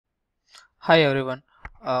Hi everyone,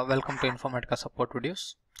 welcome to Informatica support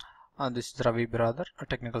videos. This is Ravi Brother, a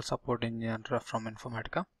technical support engineer from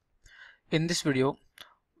Informatica. In this video,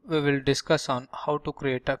 we will discuss on how to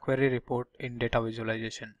create a query report in data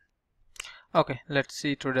visualization. Okay, let's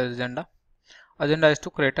see today's agenda. Agenda is to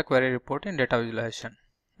create a query report in data visualization.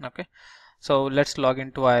 Okay, so let's log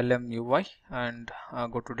into ILM UI and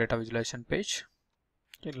go to data visualization page.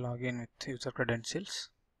 Okay, log in with user credentials.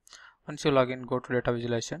 Once you log in, go to data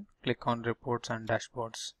visualization, click on reports and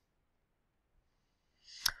dashboards.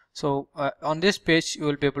 So on this page you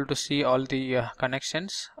will be able to see all the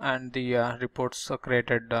connections and the reports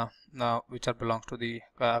created which are belongs to the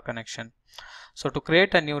connection. So to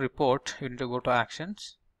create a new report, you need to go to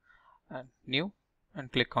actions and new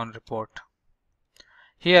and click on report.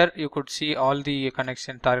 Here you could see all the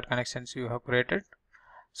target connections you have created.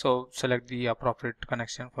 So select the appropriate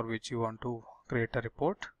connection for which you want to create a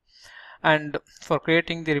report. And for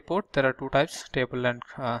creating the report, there are two types: table and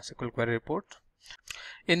SQL query report.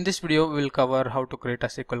 In this video we will cover how to create a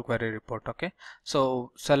SQL query report. Okay,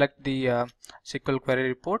 so select the SQL query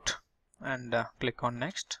report and click on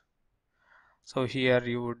next. So here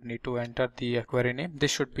you would need to enter the query name.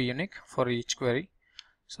 This should be unique for each query.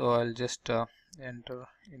 So I'll just enter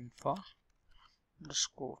info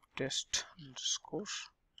underscore test underscore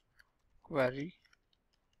query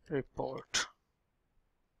report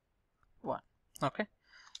 1. Okay,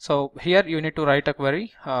 so here you need to write a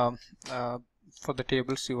query for the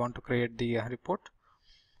tables you want to create the report.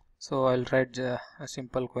 So I'll write a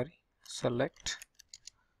simple query: select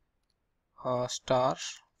star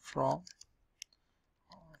from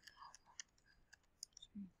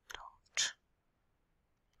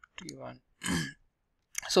T1.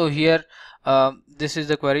 So here this is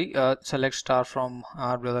the query: select star from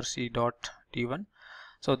R brother C dot T1.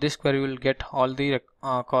 So this query will get all the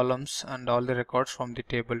columns and all the records from the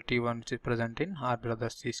table T1 which is present in R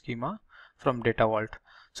brother C schema from data vault.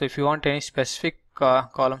 So if you want any specific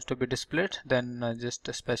columns to be displayed, then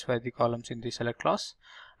just specify the columns in the select clause.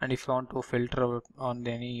 And if you want to filter on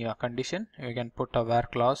any condition, you can put a where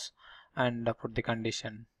clause and put the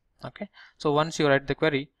condition. Okay, so once you write the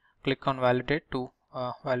query, click on validate to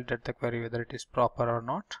validate the query whether it is proper or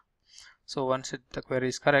not. So once the query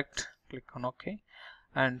is correct, click on OK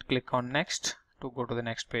and click on next to go to the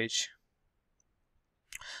next page.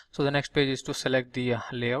 So the next page is to select the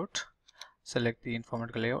layout. Select the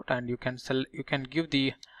Informatica layout, and you can give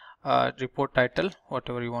the report title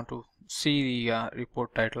whatever you want to see the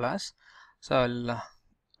report title as. So I'll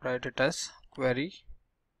write it as query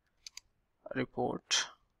report.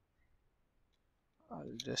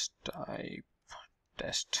 I'll just type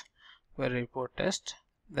test, query report test.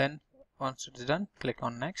 Then once it is done, click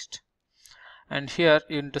on next, and here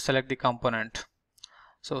you need to select the component.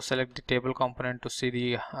 So select the table component to see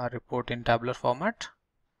the report in tabular format.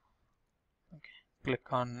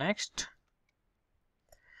 Click on next.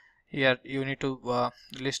 Here you need to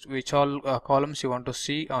list which all columns you want to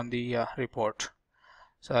see on the report.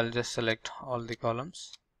 So I'll just select all the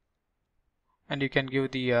columns, and you can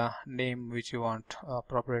give the name which you want,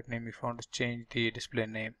 appropriate name if you want to change the display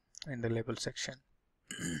name in the label section.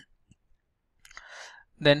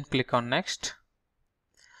 Then click on next.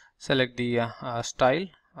 Select the style.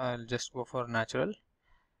 I'll just go for natural.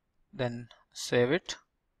 Then save it.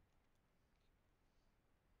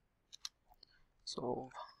 So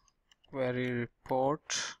query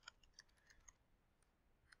report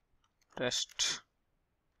test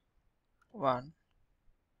 1.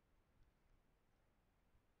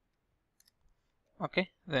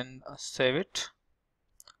 Okay, then save it.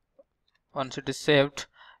 Once it is saved,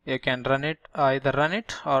 you can run it, either run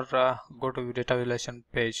it or go to data visualization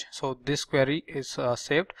page. So this query is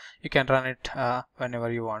saved. You can run it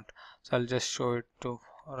whenever you want. So I'll just show it to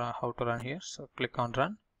how to run here. So click on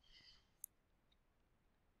run.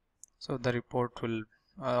 So the report will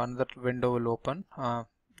another window will open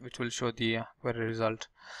which will show the query result.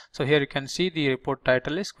 So here you can see the report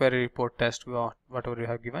title is query report test, whatever you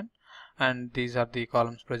have given, and these are the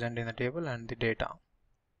columns present in the table and the data.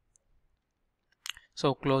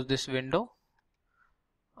 So close this window.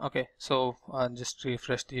 Okay, so just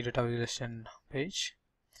refresh the data visualization page.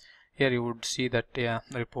 Here you would see that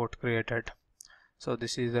report created. So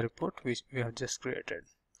this is the report which we have just created: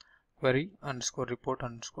 query underscore report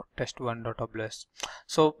underscore test1.ws.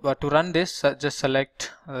 So to run this, just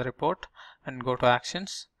select the report and go to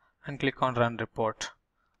actions and click on run report.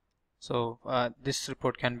 So this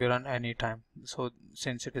report can be run anytime, so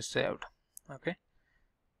since it is saved. Okay,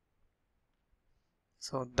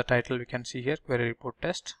 so the title we can see here, query report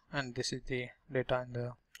test, and this is the data in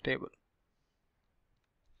the table.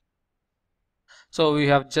 So we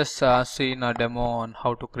have just seen a demo on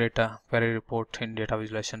how to create a query report in data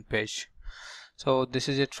visualization page. So this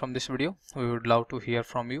is it from this video. We would love to hear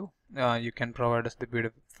from you. You can provide us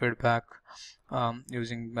the feedback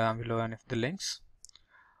using below any of the links.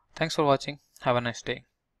 Thanks for watching. Have a nice day.